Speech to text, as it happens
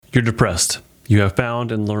You're depressed. You have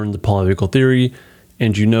found and learned the polyvagal theory,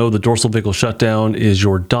 and you know the dorsal vagal shutdown is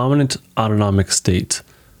your dominant autonomic state.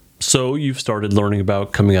 So you've started learning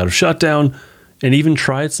about coming out of shutdown and even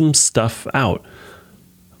tried some stuff out.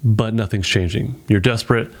 But nothing's changing. You're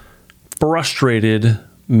desperate, frustrated,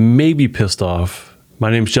 maybe pissed off.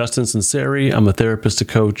 My name's Justin Sinceri. I'm a therapist, a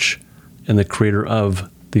coach, and the creator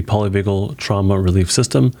of the Polyvagal Trauma Relief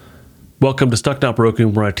System. Welcome to Stuck Not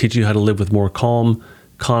Broken, where I teach you how to live with more calm,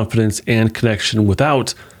 confidence, and connection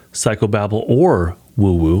without psychobabble or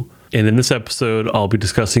woo-woo. And in this episode, I'll be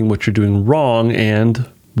discussing what you're doing wrong and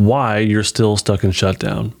why you're still stuck in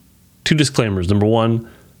shutdown. 2 disclaimers. Number 1,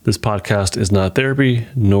 this podcast is not therapy,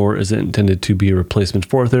 nor is it intended to be a replacement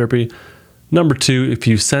for therapy. Number 2, if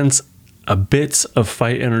you sense a bit of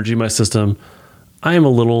fight energy in my system, I am a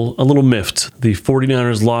little miffed. The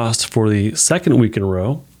 49ers lost for the second week in a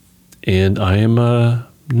row, and I am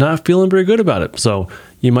not feeling very good about it. So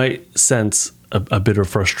you might sense a bit of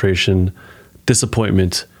frustration,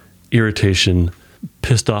 disappointment, irritation,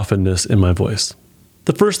 pissed offness in my voice.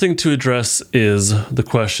 The first thing to address is the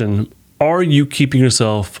question, are you keeping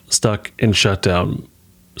yourself stuck in shutdown?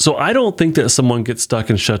 So I don't think that someone gets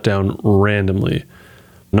stuck in shutdown randomly.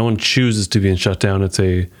 No one chooses to be in shutdown. It's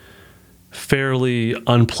a fairly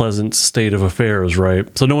unpleasant state of affairs,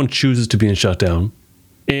 right? So no one chooses to be in shutdown.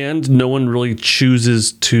 And no one really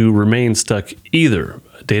chooses to remain stuck either.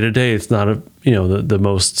 Day to day, it's not the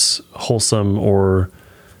most wholesome or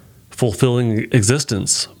fulfilling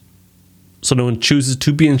existence. So no one chooses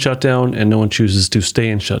to be in shutdown, and no one chooses to stay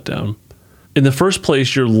in shutdown. In the first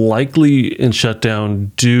place, you're likely in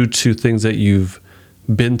shutdown due to things that you've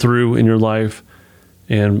been through in your life.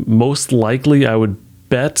 And most likely, I would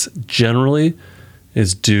bet generally,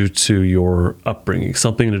 is due to your upbringing,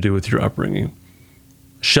 something to do with your upbringing.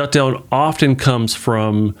 Shutdown often comes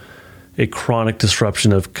from a chronic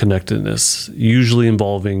disruption of connectedness, usually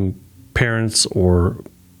involving parents or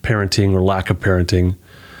parenting or lack of parenting,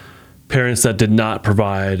 parents that did not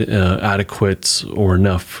provide adequate or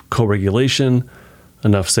enough co-regulation,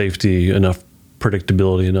 enough safety, enough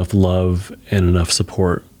predictability, enough love, and enough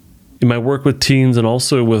support. In my work with teens and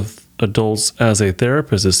also with adults as a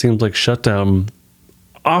therapist, it seems like shutdown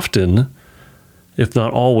often, if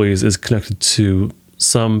not always, is connected to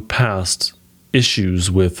some past issues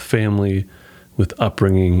with family, with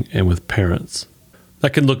upbringing, and with parents.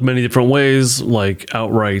 That can look many different ways, like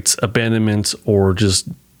outright abandonment or just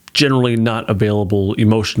generally not available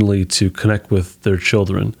emotionally to connect with their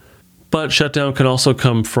children. But shutdown can also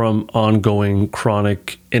come from ongoing,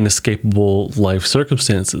 chronic, inescapable life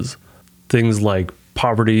circumstances. Things like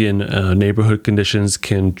poverty and neighborhood conditions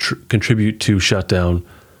can contribute to shutdown.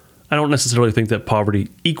 I don't necessarily think that poverty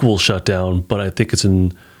equals shutdown, but I think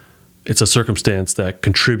it's a circumstance that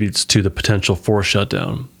contributes to the potential for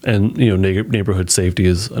shutdown. And neighborhood safety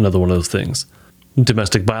is another one of those things.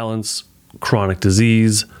 Domestic violence, chronic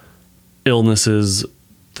disease, illnesses,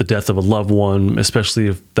 the death of a loved one, especially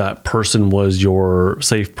if that person was your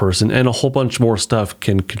safe person, and a whole bunch more stuff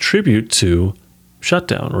can contribute to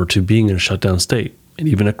shutdown or to being in a shutdown state, and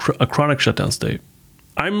even a chronic shutdown state.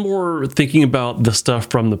 I'm more thinking about the stuff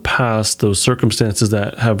from the past, those circumstances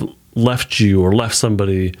that have left you or left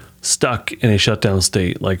somebody stuck in a shutdown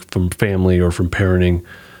state, like from family or from parenting,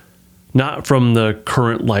 not from the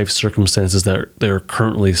current life circumstances that they're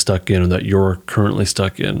currently stuck in or that you're currently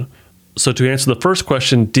stuck in. So to answer the first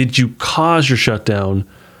question, did you cause your shutdown?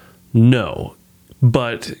 No.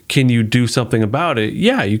 But can you do something about it?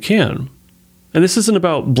 Yeah, you can. And this isn't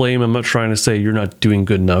about blame. I'm not trying to say you're not doing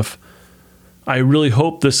good enough. I really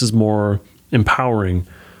hope this is more empowering.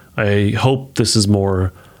 I hope this is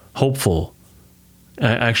more hopeful.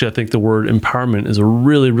 Actually, I think the word empowerment is a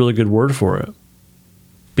really, really good word for it.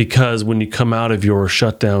 Because when you come out of your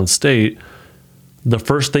shutdown state, the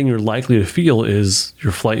first thing you're likely to feel is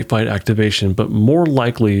your flight activation, but more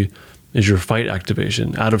likely is your fight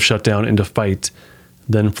activation, out of shutdown into fight,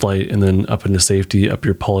 then flight, and then up into safety, up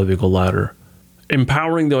your polyvagal ladder.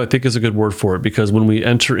 Empowering, though, I think is a good word for it, because when we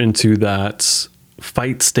enter into that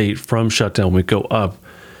fight state from shutdown, we go up,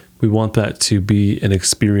 we want that to be an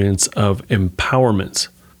experience of empowerment.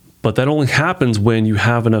 But that only happens when you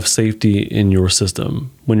have enough safety in your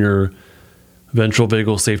system, when your ventral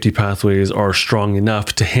vagal safety pathways are strong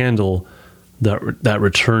enough to handle that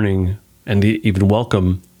returning and even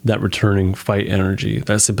welcome that returning fight energy,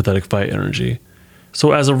 that sympathetic fight energy.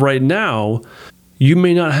 So as of right now, you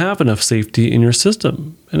may not have enough safety in your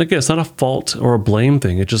system. And again, it's not a fault or a blame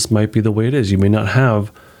thing. It just might be the way it is. You may not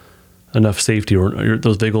have enough safety, or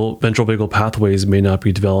those ventral vagal pathways may not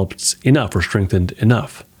be developed enough or strengthened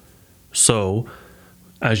enough. So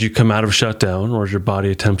As you come out of shutdown, or as your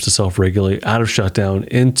body attempts to self-regulate out of shutdown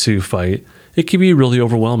into fight, it can be really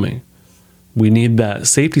overwhelming. We need that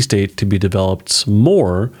safety state to be developed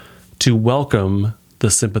more to welcome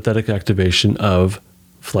the sympathetic activation of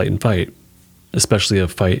flight and fight, especially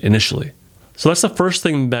of fight initially. So that's the first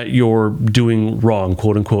thing that you're doing wrong,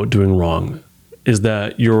 quote unquote, doing wrong, is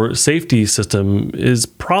that your safety system is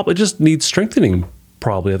probably just needs strengthening.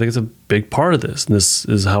 Probably. I think it's a big part of this. And this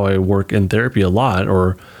is how I work in therapy a lot,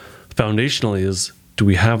 or foundationally, is do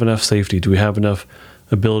we have enough safety? Do we have enough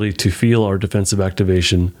ability to feel our defensive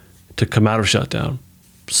activation to come out of shutdown?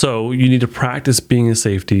 So you need to practice being in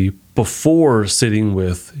safety before sitting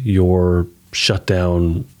with your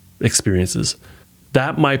shutdown experiences.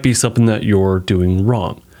 That might be something that you're doing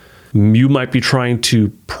wrong. You might be trying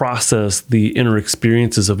to process the inner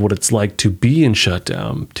experiences of what it's like to be in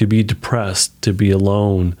shutdown, to be depressed, to be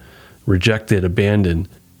alone, rejected, abandoned.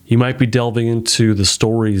 You might be delving into the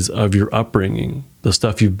stories of your upbringing, the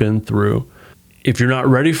stuff you've been through. If you're not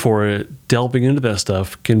ready for it, delving into that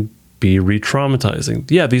stuff can be re-traumatizing.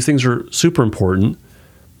 Yeah, these things are super important,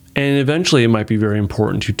 and eventually it might be very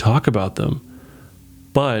important to talk about them.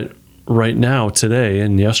 But right now, today,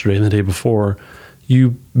 and yesterday, and the day before,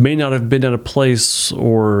 you may not have been at a place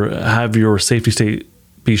or have your safety state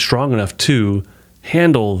be strong enough to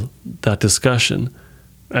handle that discussion.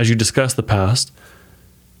 As you discuss the past,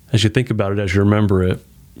 as you think about it, as you remember it,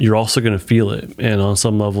 you're also going to feel it. And on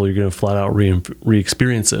some level, you're going to flat out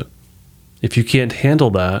re-experience it. If you can't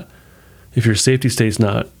handle that, if your safety state's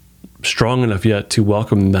not strong enough yet to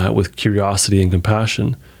welcome that with curiosity and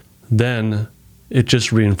compassion, then it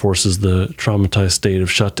just reinforces the traumatized state of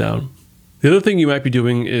shutdown. The other thing you might be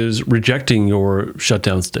doing is rejecting your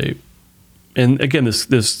shutdown state. And again,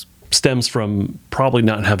 this stems from probably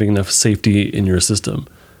not having enough safety in your system.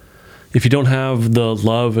 If you don't have the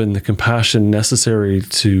love and the compassion necessary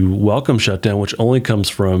to welcome shutdown, which only comes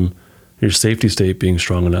from your safety state being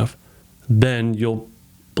strong enough, then you'll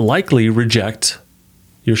likely reject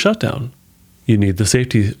your shutdown. You need the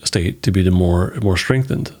safety state to be more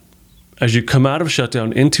strengthened. As you come out of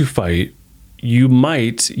shutdown into fight, you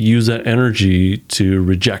might use that energy to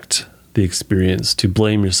reject the experience, to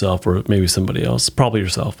blame yourself or maybe somebody else, probably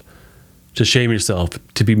yourself, to shame yourself,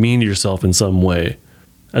 to be mean to yourself in some way.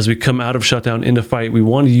 As we come out of shutdown into fight, we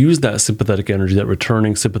want to use that sympathetic energy, that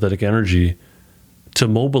returning sympathetic energy, to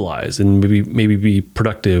mobilize and maybe be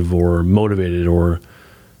productive or motivated or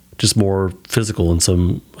just more physical in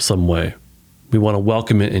some way. We want to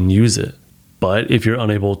welcome it and use it. But if you're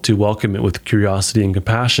unable to welcome it with curiosity and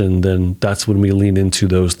compassion, then that's when we lean into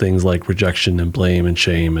those things like rejection and blame and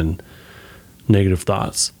shame and negative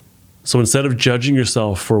thoughts. So instead of judging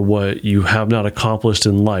yourself for what you have not accomplished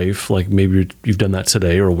in life, like maybe you've done that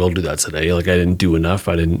today or will do that today, like I didn't do enough,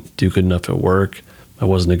 I didn't do good enough at work, I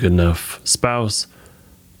wasn't a good enough spouse,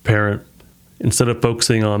 parent, instead of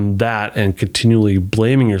focusing on that and continually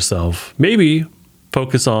blaming yourself, maybe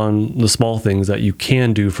focus on the small things that you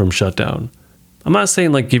can do from shutdown. I'm not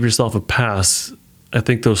saying like give yourself a pass. I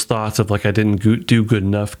think those thoughts of like I didn't do good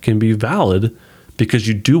enough can be valid because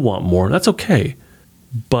you do want more. That's okay.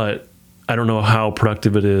 But I don't know how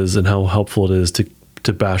productive it is and how helpful it is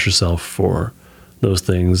to bash yourself for those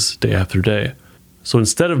things day after day. So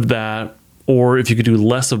instead of that, or if you could do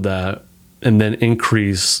less of that and then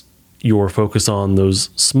increase your focus on those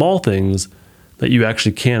small things that you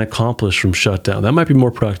actually can accomplish from shutdown, that might be more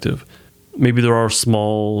productive. Maybe there are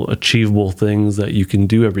small, achievable things that you can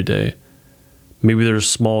do every day. Maybe there's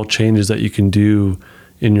small changes that you can do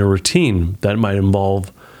in your routine that might involve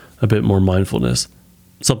a bit more mindfulness.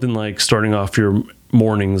 Something like starting off your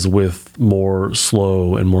mornings with more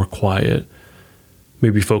slow and more quiet.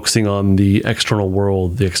 Maybe focusing on the external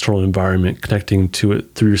world, the external environment, connecting to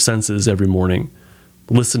it through your senses every morning.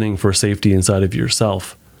 Listening for safety inside of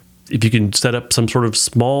yourself. If you can set up some sort of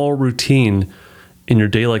small routine in your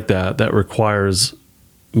day like that requires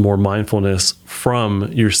more mindfulness from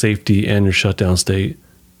your safety and your shutdown state,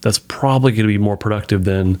 that's probably going to be more productive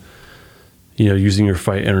than, using your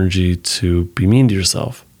fight energy to be mean to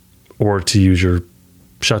yourself, or to use your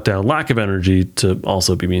shutdown lack of energy to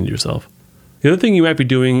also be mean to yourself. The other thing you might be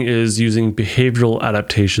doing is using behavioral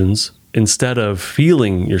adaptations instead of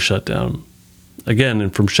feeling your shutdown. Again,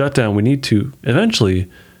 and from shutdown, we need to eventually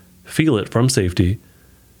feel it from safety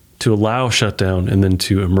to allow shutdown and then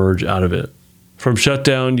to emerge out of it. From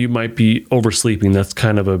shutdown, you might be oversleeping. That's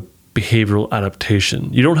kind of a behavioral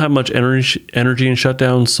adaptation. You don't have much energy in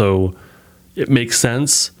shutdown, so it makes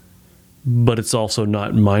sense, but it's also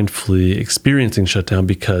not mindfully experiencing shutdown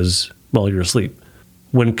because, you're asleep.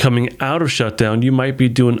 When coming out of shutdown, you might be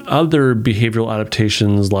doing other behavioral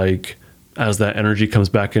adaptations like as that energy comes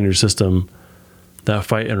back into your system, that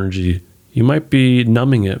fight energy, you might be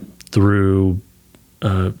numbing it through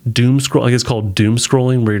doom scroll. I guess it's called doom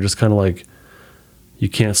scrolling, where you're just kind of like, you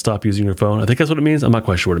can't stop using your phone. I think that's what it means. I'm not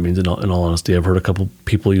quite sure what it means in all honesty. I've heard a couple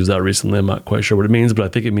people use that recently. I'm not quite sure what it means, but I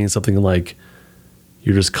think it means something like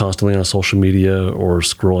you're just constantly on social media or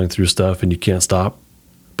scrolling through stuff and you can't stop.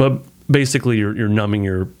 But basically you're numbing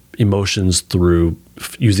your emotions through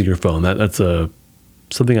using your phone. That's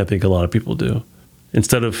something I think a lot of people do.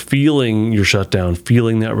 Instead of feeling your shutdown,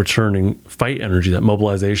 feeling that returning fight energy, that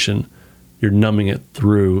mobilization, you're numbing it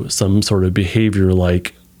through some sort of behavior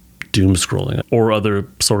like doom scrolling or other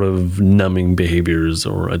sort of numbing behaviors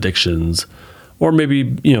or addictions, or maybe,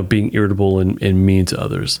 being irritable and mean to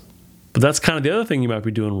others. But that's kind of the other thing you might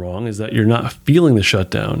be doing wrong, is that you're not feeling the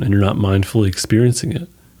shutdown and you're not mindfully experiencing it.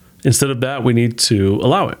 Instead of that, we need to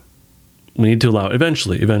allow it. We need to allow it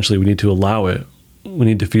eventually. Eventually, we need to allow it. We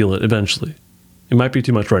need to feel it eventually. It might be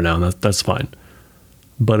too much right now, and that's fine.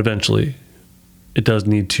 But eventually, it does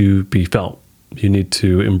need to be felt. You need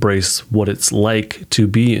to embrace what it's like to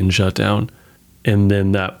be in shutdown. And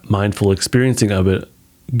then that mindful experiencing of it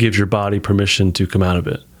gives your body permission to come out of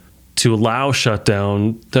it. To allow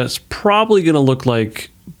shutdown, that's probably going to look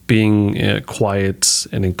like being quiet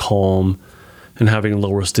and in calm and having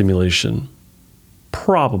lower stimulation.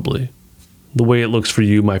 Probably. The way it looks for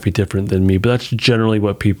you might be different than me, but that's generally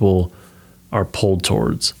what people are pulled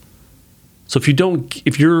towards. So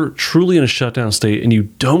if you're truly in a shutdown state and you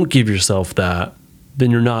don't give yourself that,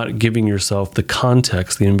 then you're not giving yourself the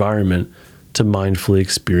context, the environment to mindfully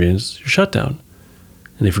experience your shutdown.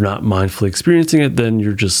 And if you're not mindfully experiencing it, then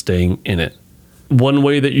you're just staying in it. One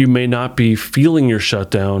way that you may not be feeling your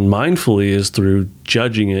shutdown mindfully is through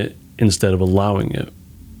judging it instead of allowing it.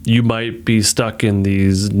 You might be stuck in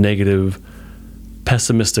these negative,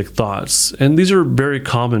 pessimistic thoughts. And these are very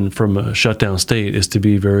common from a shutdown state, is to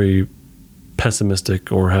be very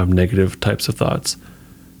pessimistic or have negative types of thoughts,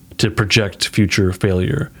 to project future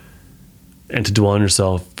failure and to dwell on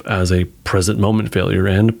yourself as a present moment failure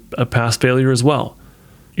and a past failure as well.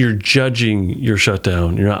 You're judging your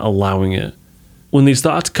shutdown. You're not allowing it. When these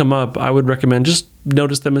thoughts come up, I would recommend just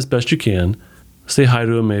notice them as best you can. Say hi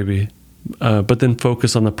to them maybe, but then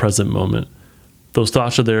focus on the present moment. Those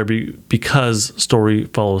thoughts are there because story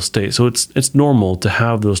follows state. So it's normal to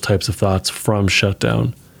have those types of thoughts from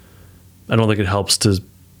shutdown. I don't think it helps to,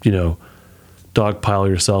 dogpile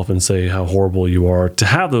yourself and say how horrible you are to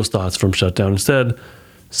have those thoughts from shutdown. Instead,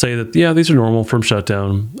 say that, yeah, these are normal from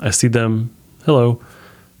shutdown. I see them. Hello,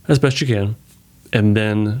 as best you can. And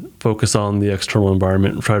then focus on the external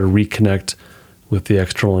environment and try to reconnect with the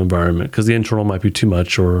external environment, because the internal might be too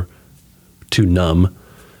much or too numb.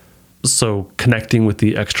 So connecting with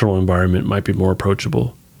the external environment might be more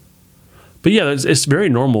approachable. But yeah, it's very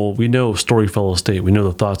normal. We know story follows state. We know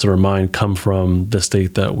the thoughts in our mind come from the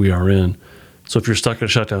state that we are in. So if you're stuck in a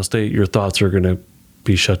shutdown state, your thoughts are going to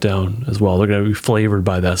be shut down as well. They're going to be flavored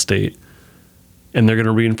by that state, and they're going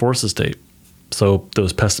to reinforce the state. So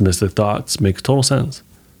those pessimistic thoughts make total sense,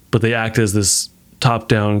 but they act as this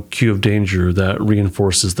top-down cue of danger that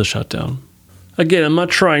reinforces the shutdown. Again, I'm not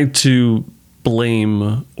trying to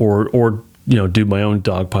blame or do my own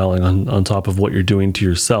dogpiling on top of what you're doing to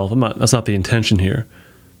yourself. That's not the intention here.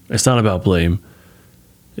 It's not about blame,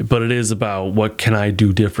 but it is about what can I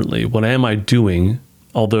do differently? What am I doing?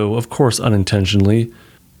 Although, of course, unintentionally.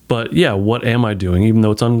 But yeah, what am I doing? Even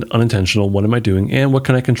though it's unintentional, what am I doing? And what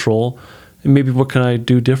can I control? And maybe what can I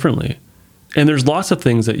do differently? And there's lots of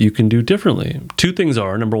things that you can do differently. Two things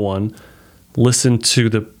are, number one, listen to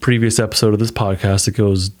the previous episode of this podcast that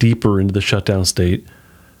goes deeper into the shutdown state.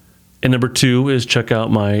 And number two is check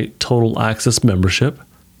out my Total Access membership.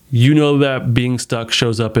 You know that being stuck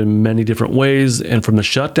shows up in many different ways, and from the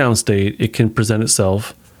shutdown state, it can present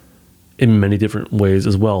itself in many different ways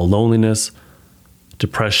as well. Loneliness,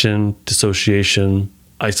 depression, dissociation,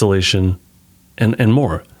 isolation, and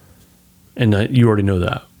more. And you already know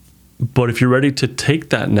that. But if you're ready to take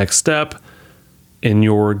that next step in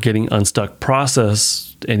your getting unstuck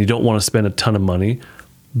process and you don't want to spend a ton of money,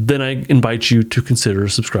 then I invite you to consider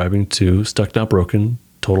subscribing to Stuck Not Broken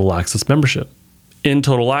Total Access membership. In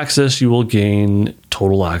Total Access, you will gain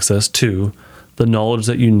total access to the knowledge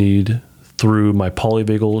that you need through my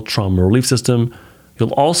polyvagal trauma relief system.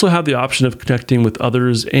 You'll also have the option of connecting with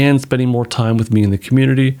others and spending more time with me in the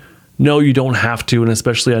community. No, you don't have to, and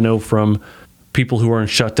especially I know from people who are in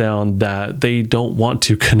shutdown that they don't want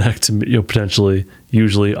to connect, potentially,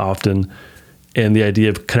 usually, often. And the idea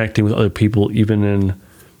of connecting with other people, even in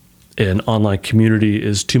an online community,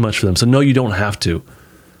 is too much for them. So no, you don't have to,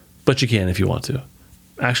 but you can if you want to.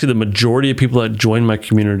 Actually, the majority of people that join my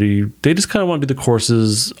community, they just kind of want to do the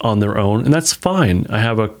courses on their own, and that's fine. I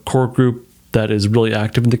have a core group that is really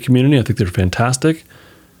active in the community. I think they're fantastic.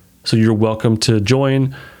 So you're welcome to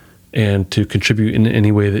join and to contribute in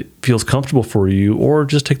any way that feels comfortable for you, or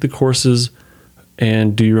just take the courses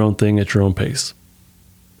and do your own thing at your own pace.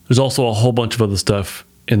 There's also a whole bunch of other stuff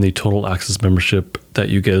in the Total Access membership that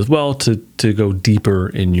you get as well to go deeper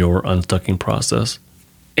in your unstucking process.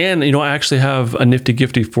 And, I actually have a nifty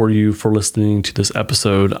gifty for you for listening to this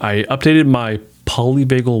episode. I updated my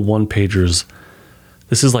polyvagal one-pagers.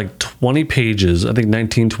 This is like 20 pages, I think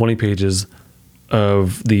 19, 20 pages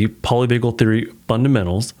of the polyvagal theory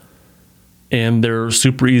fundamentals. And they're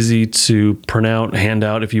super easy to print out, hand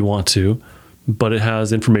out if you want to. But it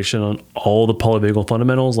has information on all the polyvagal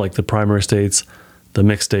fundamentals, like the primary states, the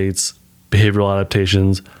mixed states, behavioral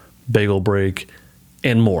adaptations, vagal break,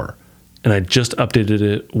 and more. And I just updated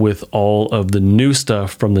it with all of the new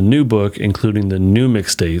stuff from the new book, including the new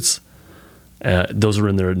mixed states. Those are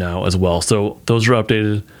in there now as well. So those are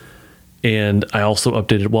updated. And I also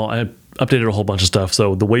updated a whole bunch of stuff.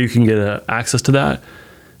 So the way you can get access to that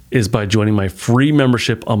is by joining my free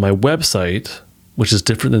membership on my website, which is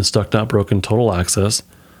different than Stuck Not Broken Total Access.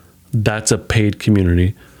 That's a paid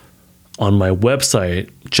community. On my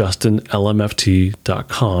website,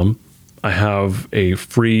 justinlmft.com, I have a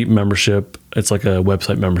free membership. It's like a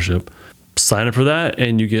website membership. Sign up for that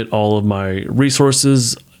and you get all of my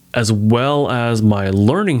resources as well as my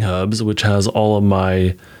learning hubs, which has all of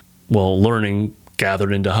my, learning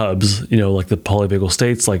gathered into hubs, like the polyvagal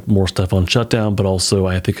states, like more stuff on Shutdown, but also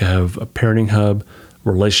I think I have a parenting hub,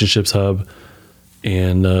 relationships hub,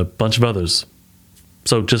 and a bunch of others.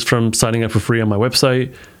 So just from signing up for free on my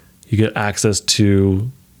website, you get access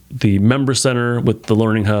to the member center with the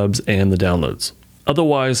learning hubs and the downloads.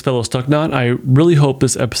 Otherwise, fellow Stucknot, I really hope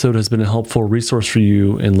this episode has been a helpful resource for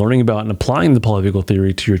you in learning about and applying the polyvagal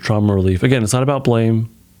theory to your trauma relief. Again, it's not about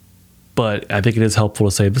blame, but I think it is helpful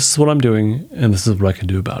to say, this is what I'm doing and this is what I can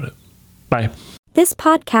do about it. Bye. This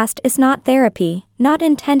podcast is not therapy, not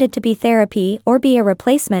intended to be therapy or be a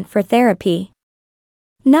replacement for therapy.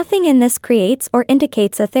 Nothing in this creates or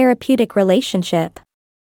indicates a therapeutic relationship.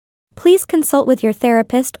 Please consult with your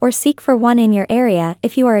therapist or seek for one in your area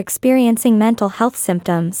if you are experiencing mental health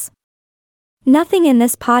symptoms. Nothing in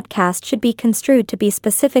this podcast should be construed to be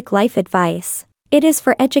specific life advice. It is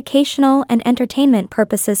for educational and entertainment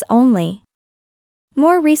purposes only.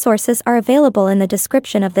 More resources are available in the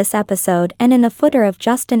description of this episode and in the footer of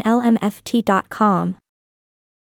justinlmft.com.